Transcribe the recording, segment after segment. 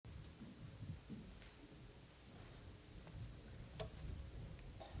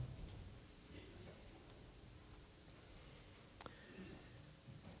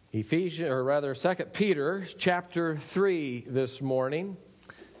Second Peter chapter 3 this morning.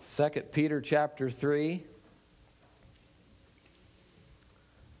 2 Peter chapter 3. Here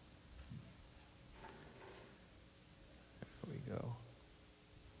we go.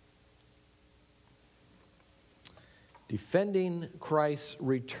 Defending Christ's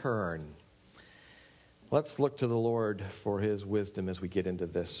return. Let's look to the Lord for His wisdom as we get into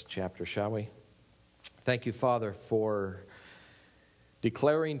this chapter, shall we? Thank you, Father, for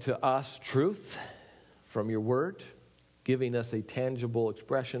declaring to us truth from your word, giving us a tangible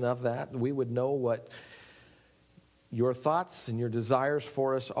expression of that. We would know what your thoughts and your desires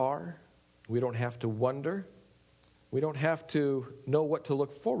for us are. We don't have to wonder. We don't have to know what to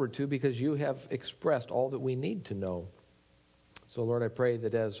look forward to because you have expressed all that we need to know. So, Lord, I pray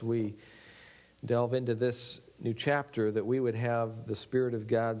that as we delve into this new chapter, that we would have the Spirit of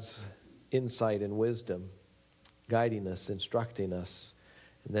God's insight and wisdom, guiding us, instructing us,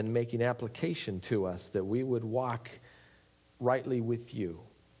 and then making application to us, that we would walk rightly with you.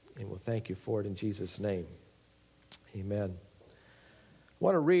 And we'll thank you for it in Jesus' name. Amen. I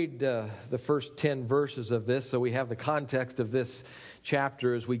want to read the first 10 verses of this so we have the context of this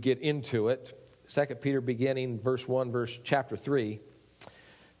chapter as we get into it. 2 Peter beginning verse 1, chapter 3.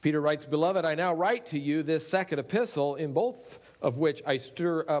 Peter writes, "Beloved, I now write to you this second epistle, in both of which I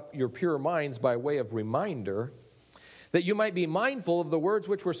stir up your pure minds by way of reminder, that you might be mindful of the words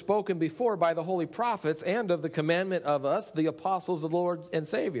which were spoken before by the holy prophets, and of the commandment of us, the apostles of the Lord and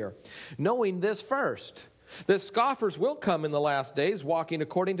Savior. Knowing this first, that scoffers will come in the last days, walking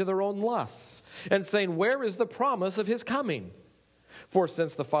according to their own lusts, and saying, where is the promise of his coming? For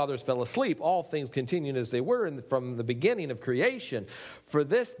since the fathers fell asleep, all things continued as they were from the beginning of creation. For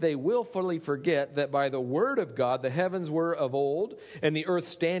this they willfully forget that by the word of God the heavens were of old, and the earth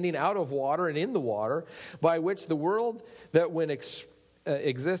standing out of water and in the water, by which the world that when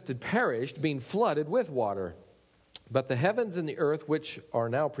existed perished, being flooded with water. But the heavens and the earth, which are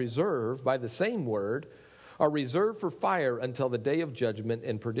now preserved by the same word, are reserved for fire until the day of judgment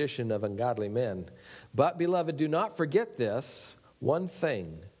and perdition of ungodly men. But, beloved, do not forget this one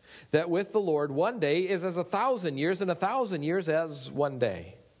thing, that with the Lord 1 day is as 1,000 years, and 1,000 years as 1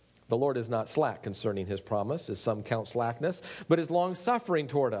 day. The Lord is not slack concerning his promise, as some count slackness, but is long-suffering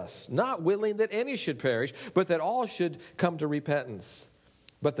toward us, not willing that any should perish, but that all should come to repentance.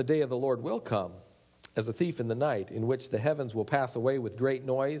 But the day of the Lord will come as a thief in the night, in which the heavens will pass away with great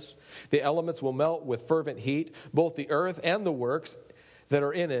noise, the elements will melt with fervent heat, both the earth and the works that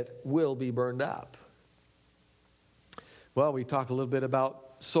are in it will be burned up." Well, we talk a little bit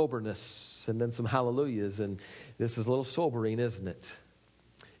about soberness and then some hallelujahs, and this is a little sobering, isn't it?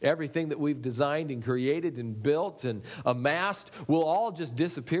 Everything that we've designed and created and built and amassed will all just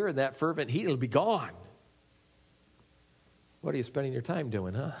disappear in that fervent heat. It'll be gone. What are you spending your time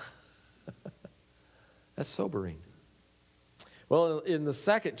doing, huh? That's sobering. Well, in the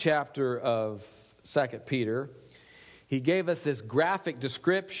second chapter of 2 Peter, he gave us this graphic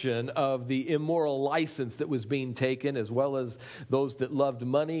description of the immoral license that was being taken, as well as those that loved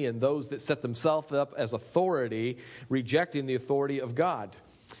money and those that set themselves up as authority, rejecting the authority of God.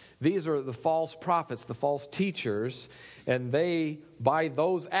 These are the false prophets, the false teachers, and they, by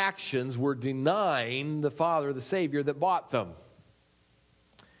those actions, were denying the Father, the Savior that bought them.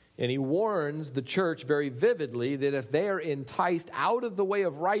 And he warns the church very vividly that if they are enticed out of the way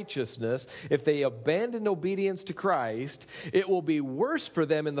of righteousness, if they abandon obedience to Christ, it will be worse for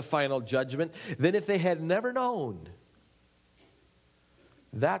them in the final judgment than if they had never known.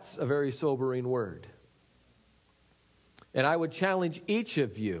 That's a very sobering word. And I would challenge each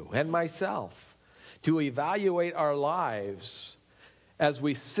of you and myself to evaluate our lives as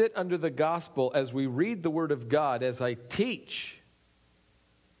we sit under the gospel, as we read the Word of God, as I teach.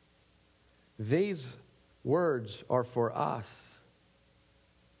 These words are for us.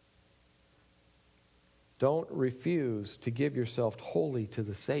 Don't refuse to give yourself wholly to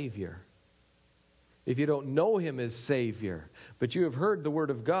the Savior. If you don't know Him as Savior, but you have heard the Word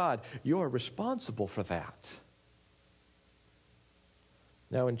of God, you are responsible for that.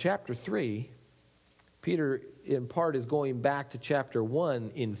 Now in chapter 3, Peter in part is going back to chapter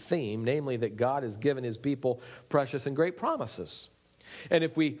 1 in theme, namely that God has given His people precious and great promises. And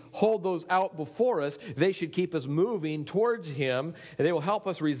if we hold those out before us, they should keep us moving towards Him, and they will help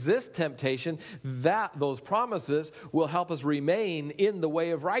us resist temptation. Those promises will help us remain in the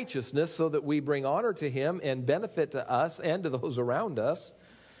way of righteousness so that we bring honor to Him and benefit to us and to those around us.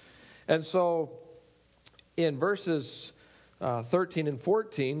 And so in verses 13 and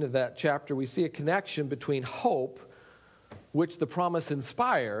 14 of that chapter, we see a connection between hope, which the promise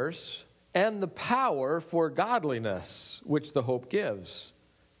inspires, and the power for godliness, which the hope gives.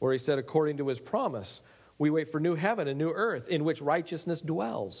 where he said, according to his promise, we wait for new heaven and new earth in which righteousness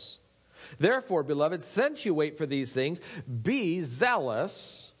dwells. Therefore, beloved, since you wait for these things, be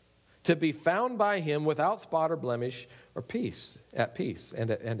zealous to be found by him without spot or blemish or at peace.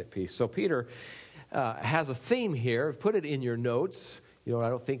 So Peter has a theme here. I've put it in your notes. I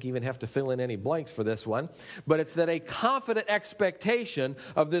don't think you even have to fill in any blanks for this one. But it's that a confident expectation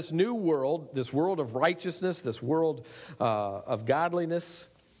of this new world, this world of righteousness, this world of godliness,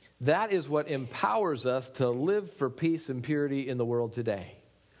 that is what empowers us to live for peace and purity in the world today.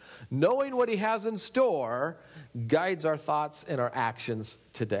 Knowing what he has in store guides our thoughts and our actions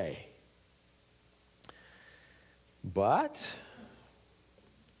today. But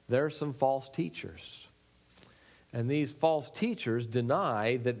there are some false teachers. And these false teachers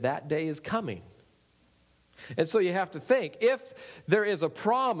deny that that day is coming. And so you have to think, if there is a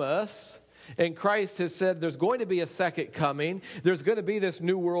promise, and Christ has said there's going to be a second coming, there's going to be this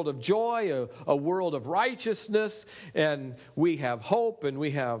new world of joy, a world of righteousness, and we have hope and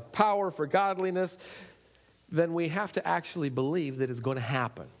we have power for godliness, then we have to actually believe that it's going to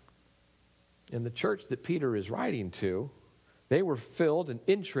happen. In the church that Peter is writing to, they were filled and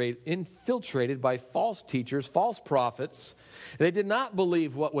infiltrated by false teachers, false prophets. They did not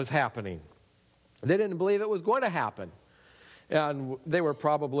believe what was happening. They didn't believe it was going to happen. And they were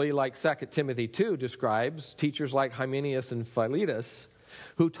probably, like 2 Timothy 2 describes, teachers like Hymenaeus and Philetus,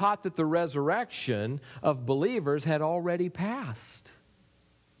 who taught that the resurrection of believers had already passed.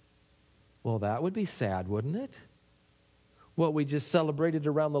 Well, that would be sad, wouldn't it? What we just celebrated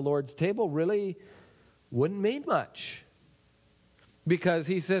around the Lord's table really wouldn't mean much. Because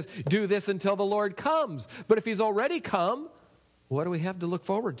he says, do this until the Lord comes. But if he's already come, what do we have to look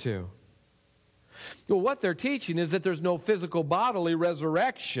forward to? Well, what they're teaching is that there's no physical bodily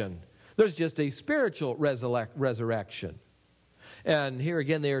resurrection. There's just a spiritual resurrection. And here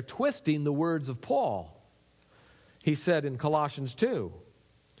again, they are twisting the words of Paul. He said in Colossians 2,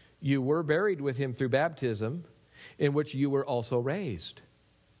 you were buried with him through baptism, in which you were also raised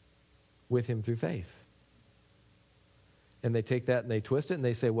with him through faith. And they take that and they twist it and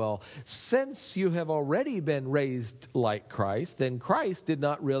they say, well, since you have already been raised like Christ, then Christ did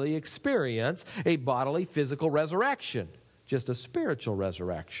not really experience a bodily, physical resurrection, just a spiritual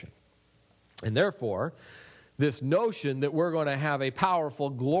resurrection. And therefore, this notion that we're going to have a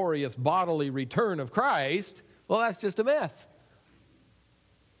powerful, glorious, bodily return of Christ, well, that's just a myth.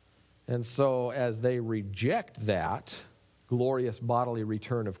 And so as they reject that glorious bodily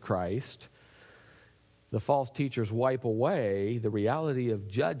return of Christ, the false teachers wipe away the reality of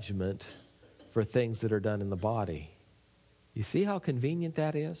judgment for things that are done in the body. You see how convenient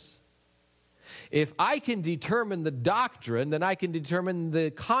that is? If I can determine the doctrine, then I can determine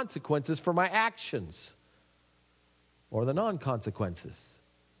the consequences for my actions or the non-consequences.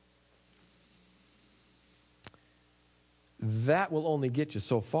 That will only get you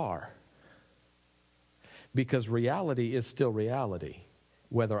so far, because reality is still reality,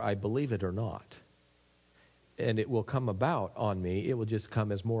 whether I believe it or not. And it will come about on me. It will just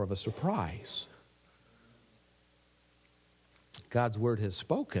come as more of a surprise. God's word has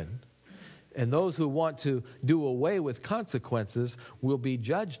spoken, and those who want to do away with consequences will be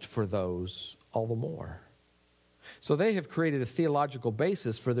judged for those all the more. So they have created a theological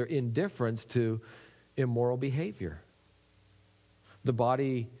basis for their indifference to immoral behavior. The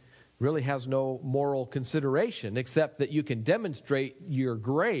body really has no moral consideration except that you can demonstrate your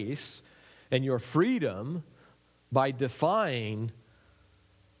grace and your freedom by defying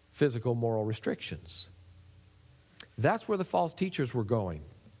physical moral restrictions. That's where the false teachers were going.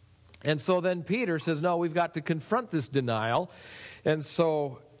 And so then Peter says, no, we've got to confront this denial. And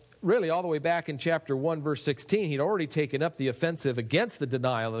so really all the way back in chapter 1, verse 16, he'd already taken up the offensive against the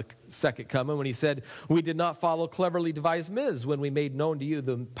denial of the second coming when he said, we did not follow cleverly devised myths when we made known to you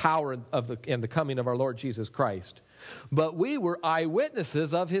the power and the coming of our Lord Jesus Christ. But we were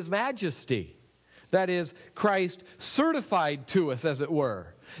eyewitnesses of his majesty. That is, Christ certified to us, as it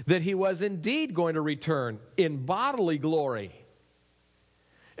were, that he was indeed going to return in bodily glory.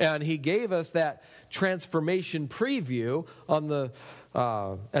 And he gave us that transformation preview on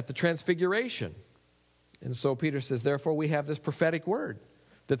at the transfiguration. And so Peter says, therefore we have this prophetic word,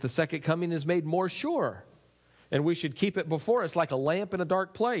 that the second coming is made more sure. And we should keep it before us like a lamp in a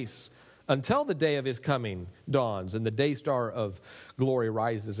dark place until the day of his coming dawns and the day star of glory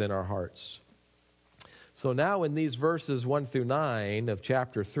rises in our hearts. So now in these verses 1 through 9 of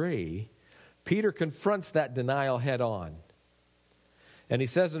chapter 3, Peter confronts that denial head on. And he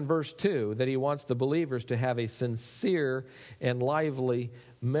says in verse 2 that he wants the believers to have a sincere and lively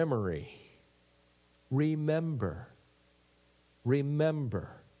memory. Remember.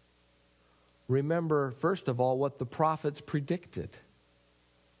 remember, first of all, what the prophets predicted.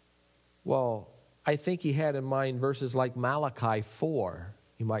 Well, I think he had in mind verses like Malachi 4.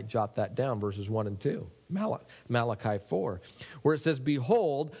 You might jot that down, verses 1 and 2. Malachi 4, where it says,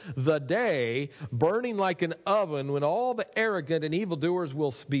 "Behold, the day burning like an oven when all the arrogant and evildoers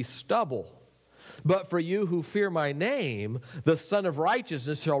will be stubble. But for you who fear my name, the Son of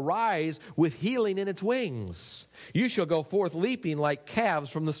Righteousness shall rise with healing in its wings. You shall go forth leaping like calves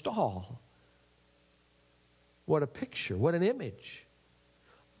from the stall." What a picture, what an image.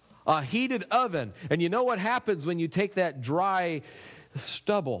 A heated oven. And you know what happens when you take that dry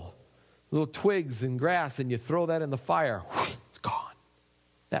stubble, little twigs and grass, and you throw that in the fire? It's gone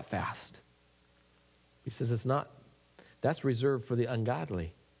that fast. He says it's not. That's reserved for the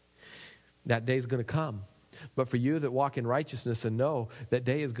ungodly. That day is going to come. But for you that walk in righteousness and know that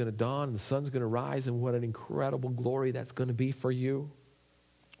day is going to dawn and the sun's going to rise, and what an incredible glory that's going to be for you.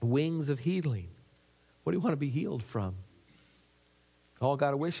 Wings of healing. What do you want to be healed from? All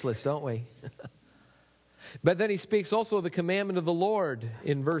got a wish list, don't we? But then he speaks also of the commandment of the Lord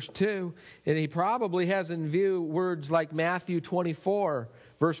in verse 2. And he probably has in view words like Matthew 24,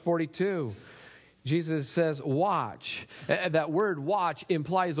 verse 42. Jesus says, watch. That word watch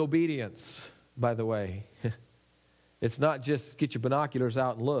implies obedience, by the way. It's not just get your binoculars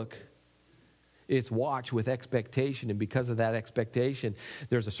out and look. It's watch with expectation. And because of that expectation,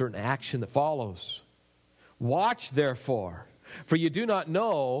 there's a certain action that follows. Watch, therefore, for you do not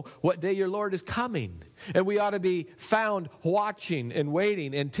know what day your Lord is coming. And we ought to be found watching and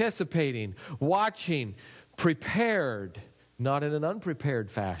waiting, anticipating, watching, prepared, not in an unprepared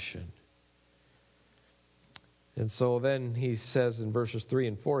fashion. And so then he says in verses 3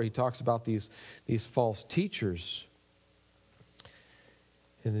 and 4, he talks about these false teachers.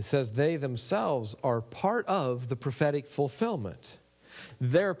 And it says they themselves are part of the prophetic fulfillment.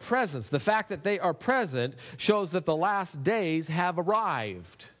 Their presence, the fact that they are present, shows that the last days have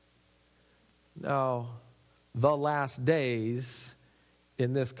arrived. Now, the last days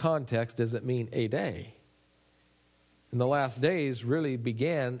in this context doesn't mean a day. And the last days really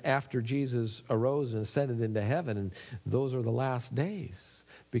began after Jesus arose and ascended into heaven. And those are the last days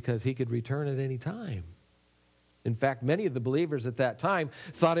because he could return at any time. In fact, many of the believers at that time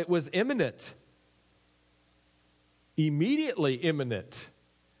thought it was imminent. Immediately imminent.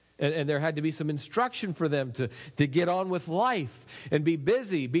 And there had to be some instruction for them to get on with life and be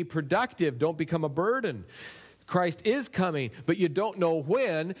busy, be productive, don't become a burden. Christ is coming, but you don't know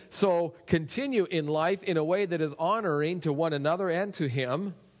when, so continue in life in a way that is honoring to one another and to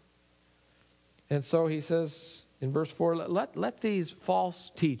him. And so he says in verse 4, let these false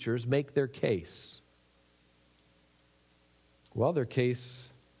teachers make their case. Well, their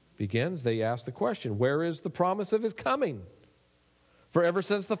case begins, they ask the question, where is the promise of his coming? For ever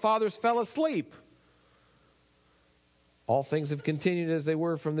since the fathers fell asleep, all things have continued as they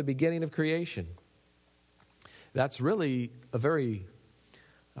were from the beginning of creation. That's really a very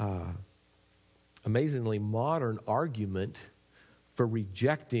amazingly modern argument for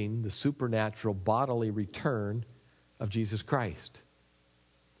rejecting the supernatural bodily return of Jesus Christ.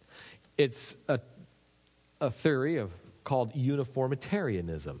 It's a theory called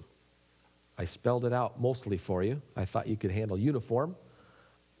uniformitarianism. I spelled it out mostly for you. I thought you could handle uniform.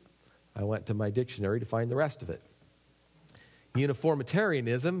 I went to my dictionary to find the rest of it.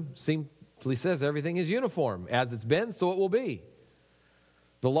 Uniformitarianism simply says everything is uniform. As it's been, so it will be.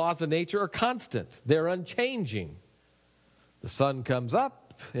 The laws of nature are constant. They're unchanging. The sun comes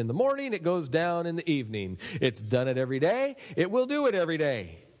up in the morning, it goes down in the evening. It's done it every day. It will do it every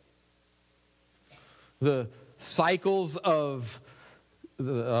day. The cycles of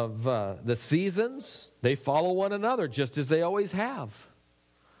the seasons, they follow one another just as they always have.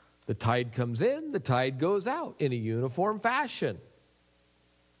 The tide comes in, the tide goes out in a uniform fashion.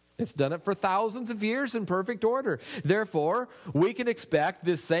 It's done it for thousands of years in perfect order. Therefore, we can expect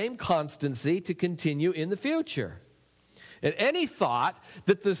this same constancy to continue in the future. And any thought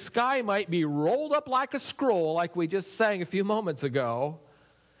that the sky might be rolled up like a scroll, like we just sang a few moments ago,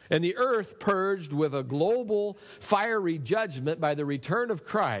 and the earth purged with a global fiery judgment by the return of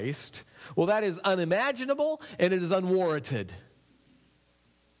Christ, well, that is unimaginable and it is unwarranted.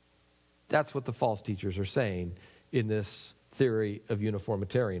 That's what the false teachers are saying in this theory of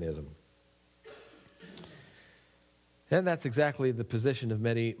uniformitarianism. And that's exactly the position of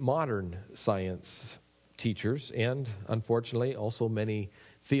many modern science teachers and, unfortunately, also many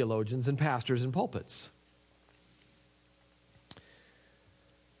theologians and pastors in pulpits.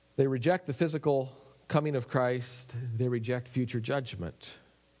 They reject the physical coming of Christ. They reject future judgment.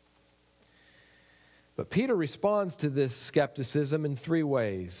 But Peter responds to this skepticism in three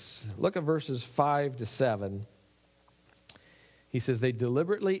ways. Look at verses 5 to 7. He says they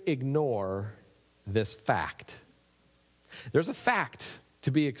deliberately ignore this fact. There's a fact to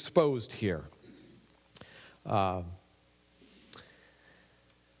be exposed here. That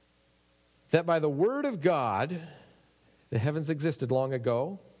by the word of God, the heavens existed long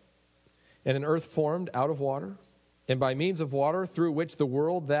ago, and an earth formed out of water, and by means of water, through which the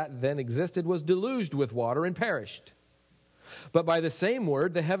world that then existed was deluged with water and perished. But by the same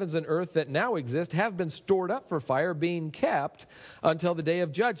word, the heavens and earth that now exist have been stored up for fire, being kept until the day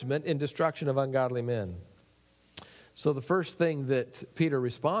of judgment and destruction of ungodly men. So the first thing that Peter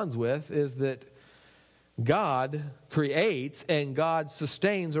responds with is that God creates and God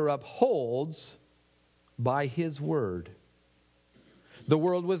sustains or upholds by His word. The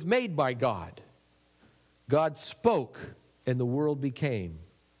world was made by God. God spoke and the world became.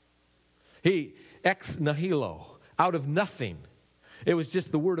 He, ex nihilo, out of nothing. It was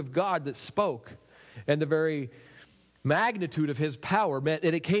just the word of God that spoke. And the very magnitude of His power meant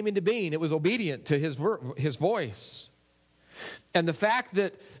that it came into being. It was obedient to His voice. And the fact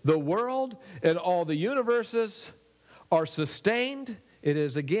that the world and all the universes are sustained, it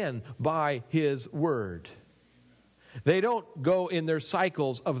is again by His word. They don't go in their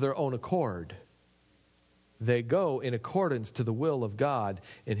cycles of their own accord. They go in accordance to the will of God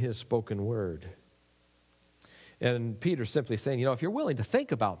in His spoken word. And Peter's simply saying, if you're willing to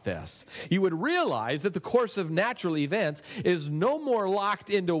think about this, you would realize that the course of natural events is no more locked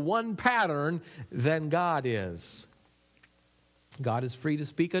into one pattern than God is. God is free to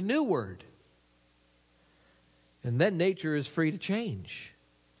speak a new word. And then nature is free to change.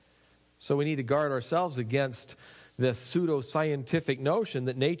 So we need to guard ourselves against this pseudo-scientific notion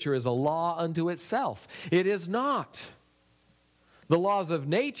that nature is a law unto itself. It is not. The laws of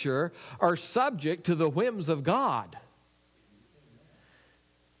nature are subject to the whims of God.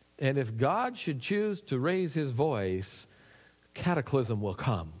 And if God should choose to raise His voice, cataclysm will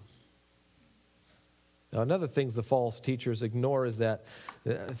come. Now, another thing the false teachers ignore is that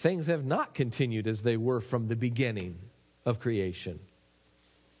things have not continued as they were from the beginning of creation.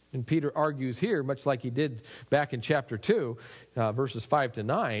 And Peter argues here, much like he did back in chapter 2, verses 5 to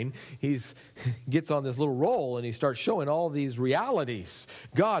 9, he gets on this little roll and he starts showing all these realities.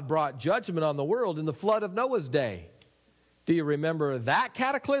 God brought judgment on the world in the flood of Noah's day. Do you remember that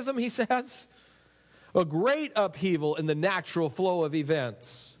cataclysm, he says? A great upheaval in the natural flow of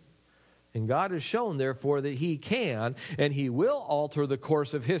events. And God has shown, therefore, that He can and He will alter the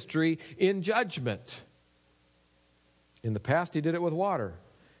course of history in judgment. In the past, He did it with water.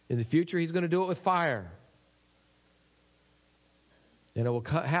 In the future, He's going to do it with fire. And it will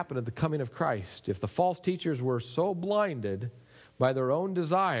happen at the coming of Christ. If the false teachers were so blinded by their own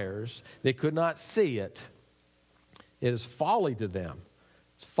desires, they could not see it. It is folly to them.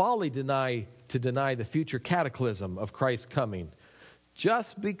 It's folly to deny the future cataclysm of Christ's coming,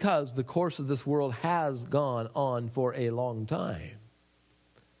 just because the course of this world has gone on for a long time.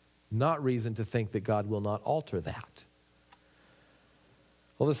 Not reason to think that God will not alter that.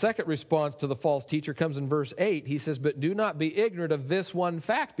 Well, the second response to the false teacher comes in verse 8. He says, "But do not be ignorant of this one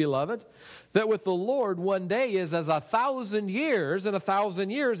fact, beloved, that with the Lord 1 day is as 1,000 years, and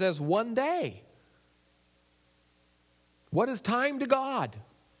 1,000 years as 1 day." What is time to God?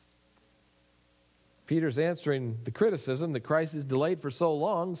 Peter's answering the criticism that Christ is delayed for so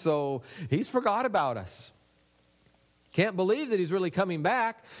long, so He's forgot about us. Can't believe that He's really coming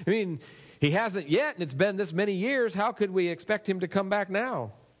back. I mean, He hasn't yet, and it's been this many years. How could we expect Him to come back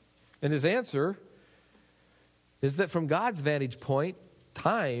now? And his answer is that from God's vantage point,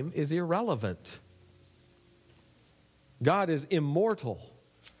 time is irrelevant. God is immortal.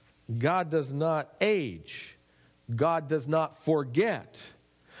 God does not age. God does not forget.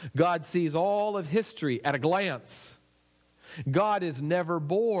 God sees all of history at a glance. God is never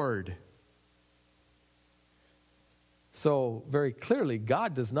bored. So, very clearly,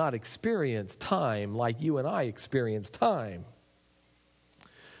 God does not experience time like you and I experience time.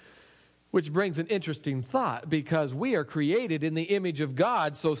 Which brings an interesting thought, because we are created in the image of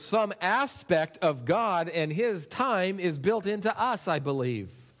God, so some aspect of God and His time is built into us, I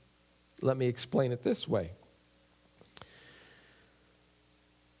believe. Let me explain it this way.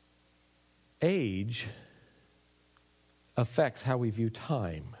 Age affects how we view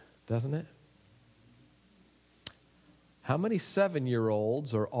time, doesn't it? How many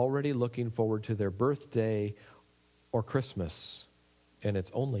 7-year-olds are already looking forward to their birthday or Christmas, and it's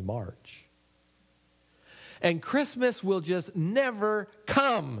only March? And Christmas will just never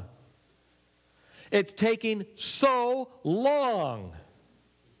come. It's taking so long.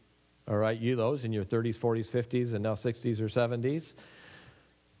 All right, you those in your 30s, 40s, 50s, and now 60s or 70s.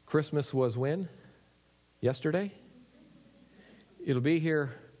 Christmas was when? Yesterday? It'll be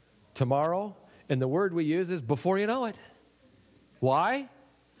here tomorrow. And the word we use is before you know it. Why?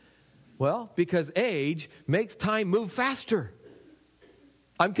 Well, because age makes time move faster.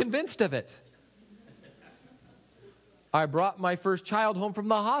 I'm convinced of it. I brought my first child home from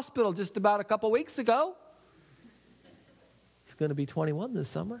the hospital just about a couple weeks ago. He's going to be 21 this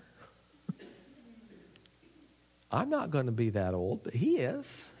summer. I'm not going to be that old, but he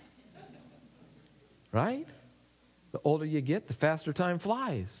is. Right? The older you get, the faster time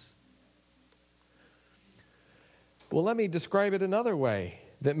flies. Well, let me describe it another way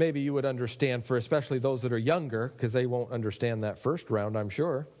that maybe you would understand, for especially those that are younger, because they won't understand that first round, I'm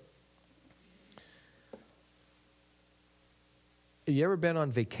sure. Have you ever been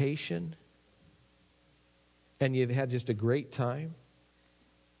on vacation and you've had just a great time?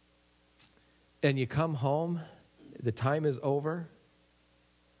 And you come home, the time is over,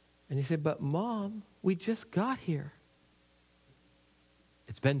 and you say, but Mom, we just got here.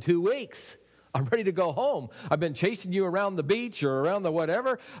 It's been 2 weeks. I'm ready to go home. I've been chasing you around the beach or around the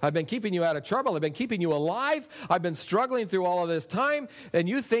whatever. I've been keeping you out of trouble. I've been keeping you alive. I've been struggling through all of this time, and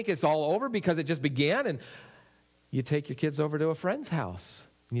you think it's all over because it just began, and you take your kids over to a friend's house,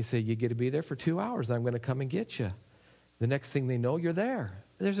 and you say, you get to be there for 2 hours. I'm going to come and get you. The next thing they know, you're there.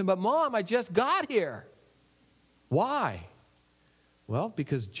 And they're saying, but Mom, I just got here. Why? Well,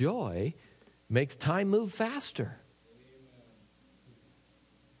 because joy makes time move faster.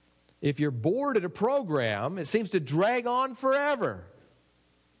 If you're bored at a program, it seems to drag on forever.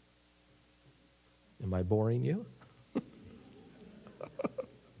 Am I boring you?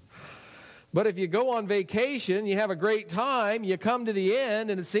 But if you go on vacation, you have a great time, you come to the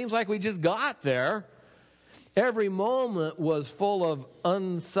end, and it seems like we just got there. Every moment was full of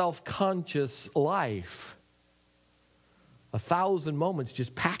unself-conscious life. 1,000 moments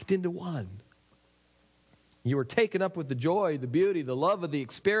just packed into one. You were taken up with the joy, the beauty, the love of the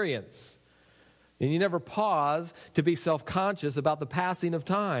experience. And you never pause to be self-conscious about the passing of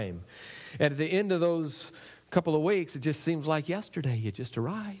time. And at the end of those couple of weeks, it just seems like yesterday you just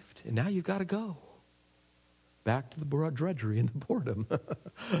arrived. And now you've got to go. Back to the drudgery and the boredom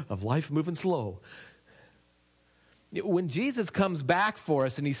of life moving slow. When Jesus comes back for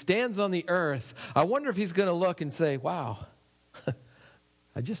us and he stands on the earth, I wonder if he's going to look and say, wow,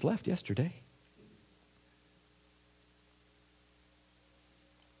 I just left yesterday.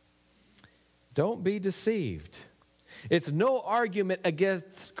 Don't be deceived. It's no argument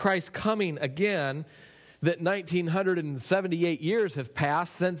against Christ coming again that 1,978 years have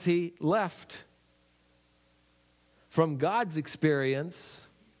passed since he left. From God's experience,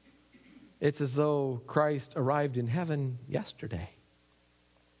 it's as though Christ arrived in heaven yesterday.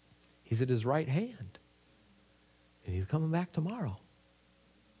 He's at his right hand, and he's coming back tomorrow.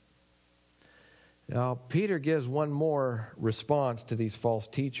 Now, Peter gives one more response to these false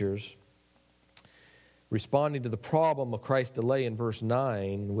teachers, responding to the problem of Christ's delay in verse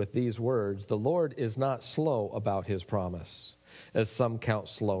 9 with these words, the Lord is not slow about his promise, as some count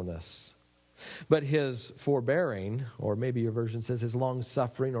slowness, but his forbearing, or maybe your version says his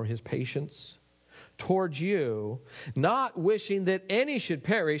long-suffering or his patience, towards you, not wishing that any should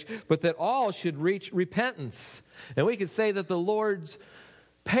perish, but that all should reach repentance. And we could say that the Lord's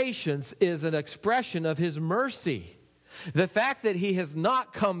patience is an expression of his mercy. The fact that he has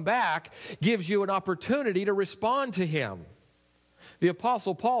not come back gives you an opportunity to respond to him. The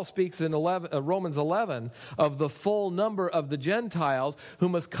Apostle Paul speaks in Romans 11 of the full number of the Gentiles who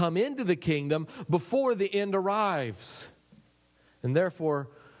must come into the kingdom before the end arrives. And therefore,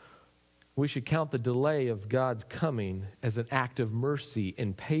 we should count the delay of God's coming as an act of mercy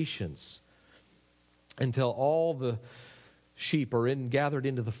and patience until all the sheep are gathered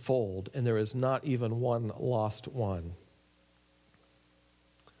into the fold and there is not even one lost one.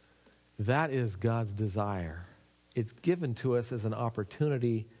 That is God's desire. It's given to us as an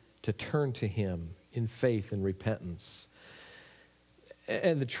opportunity to turn to him in faith and repentance.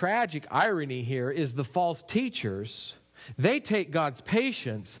 And the tragic irony here is the false teachers, they take God's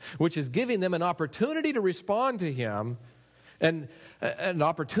patience, which is giving them an opportunity to respond to him and an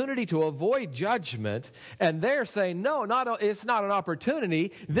opportunity to avoid judgment, and they're saying, no, it's not an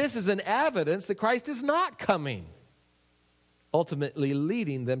opportunity. This is an evidence that Christ is not coming, ultimately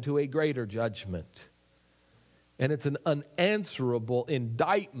leading them to a greater judgment. And it's an unanswerable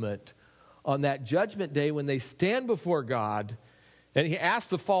indictment on that judgment day when they stand before God. And he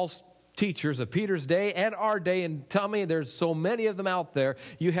asks the false teachers of Peter's day and our day, and tell me, there's so many of them out there,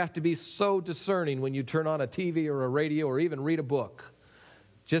 you have to be so discerning when you turn on a TV or a radio or even read a book.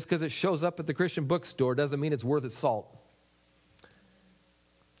 Just because it shows up at the Christian bookstore doesn't mean it's worth its salt.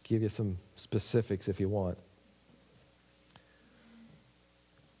 Give you some specifics if you want.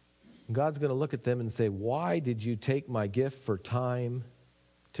 God's going to look at them and say, why did you take my gift for time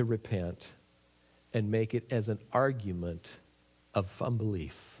to repent and make it as an argument of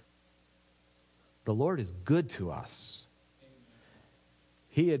unbelief? The Lord is good to us.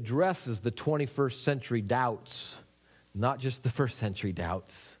 He addresses the 21st century doubts, not just the first century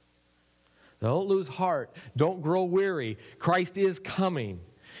doubts. Don't lose heart. Don't grow weary. Christ is coming.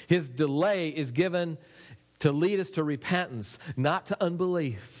 His delay is given to lead us to repentance, not to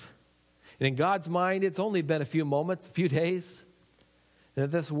unbelief. And in God's mind, it's only been a few moments, a few days. And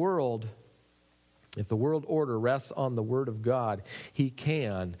if this world, if the world order rests on the Word of God, He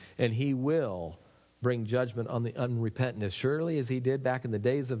can and He will bring judgment on the unrepentant as surely as He did back in the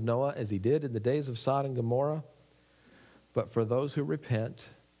days of Noah, as He did in the days of Sodom and Gomorrah. But for those who repent,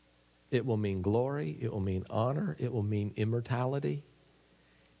 it will mean glory, it will mean honor, it will mean immortality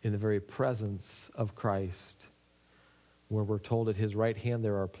in the very presence of Christ, where we're told at His right hand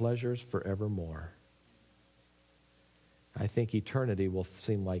there are pleasures forevermore. I think eternity will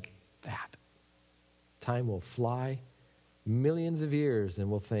seem like that. Time will fly millions of years and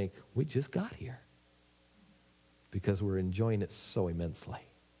we'll think, we just got here, because we're enjoying it so immensely.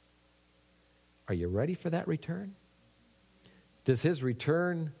 Are you ready for that return? Does His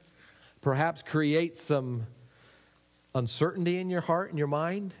return perhaps create some uncertainty in your heart and your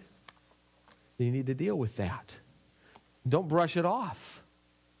mind? You need to deal with that. Don't brush it off.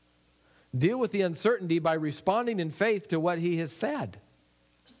 Deal with the uncertainty by responding in faith to what He has said.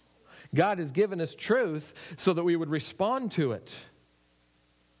 God has given us truth so that we would respond to it.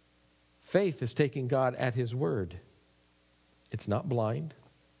 Faith is taking God at His word. It's not blind.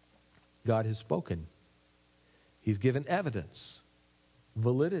 God has spoken. He's given evidence,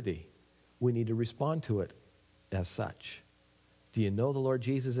 validity. We need to respond to it as such. Do you know the Lord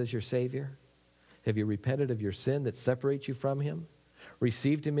Jesus as your Savior? Have you repented of your sin that separates you from Him?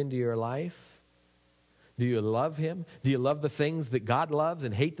 Received Him into your life? Do you love Him? Do you love the things that God loves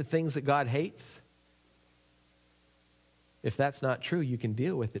and hate the things that God hates? If that's not true, you can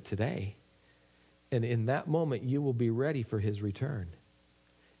deal with it today. And in that moment, you will be ready for His return.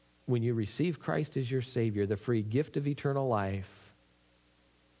 When you receive Christ as your Savior, the free gift of eternal life,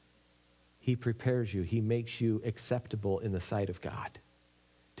 He prepares you. He makes you acceptable in the sight of God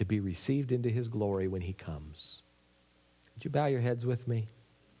to be received into His glory when He comes. Would you bow your heads with me?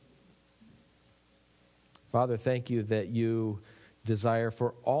 Father, thank You that You desire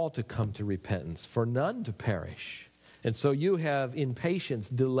for all to come to repentance, for none to perish. And so You have, in patience,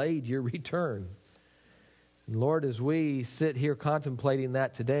 delayed Your return. And Lord, as we sit here contemplating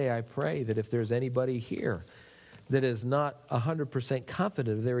that today, I pray that if there's anybody here that is not 100%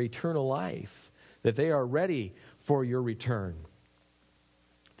 confident of their eternal life, that they are ready for Your return,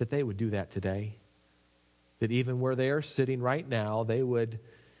 that they would do that today. That even where they are sitting right now, they would,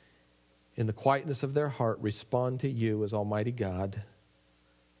 in the quietness of their heart, respond to You as Almighty God,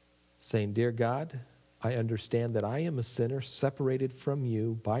 saying, Dear God, I understand that I am a sinner separated from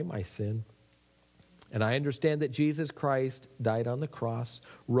You by my sin. And I understand that Jesus Christ died on the cross,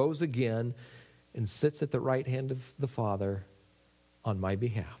 rose again, and sits at the right hand of the Father on my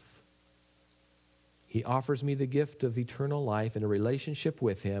behalf. He offers me the gift of eternal life and a relationship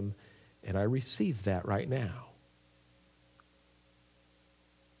with Him, and I receive that right now.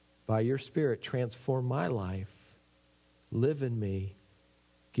 By Your Spirit, transform my life, live in me,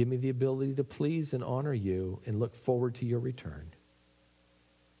 give me the ability to please and honor You, and look forward to Your return.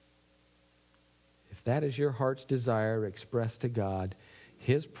 If that is your heart's desire expressed to God,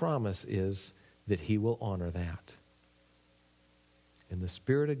 His promise is that He will honor that. And the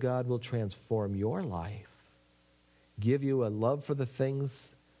Spirit of God will transform your life, give you a love for the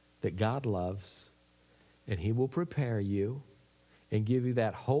things that God loves, and He will prepare you and give you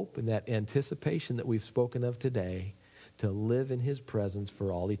that hope and that anticipation that we've spoken of today to live in His presence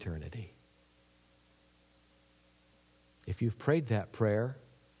for all eternity. If you've prayed that prayer,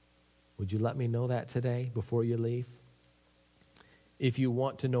 would you let me know that today before you leave? If you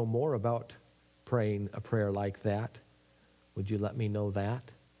want to know more about praying a prayer like that, would you let me know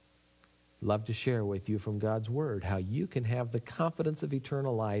that? Love to share with you from God's Word how you can have the confidence of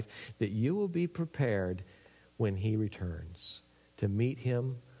eternal life, that you will be prepared when He returns to meet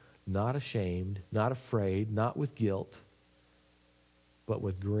Him, not ashamed, not afraid, not with guilt, but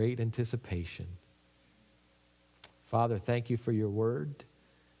with great anticipation. Father, thank You for Your Word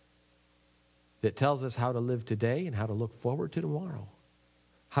that tells us how to live today and how to look forward to tomorrow,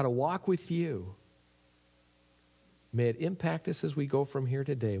 how to walk with You. May it impact us as we go from here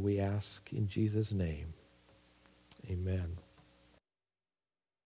today, we ask in Jesus' name. Amen.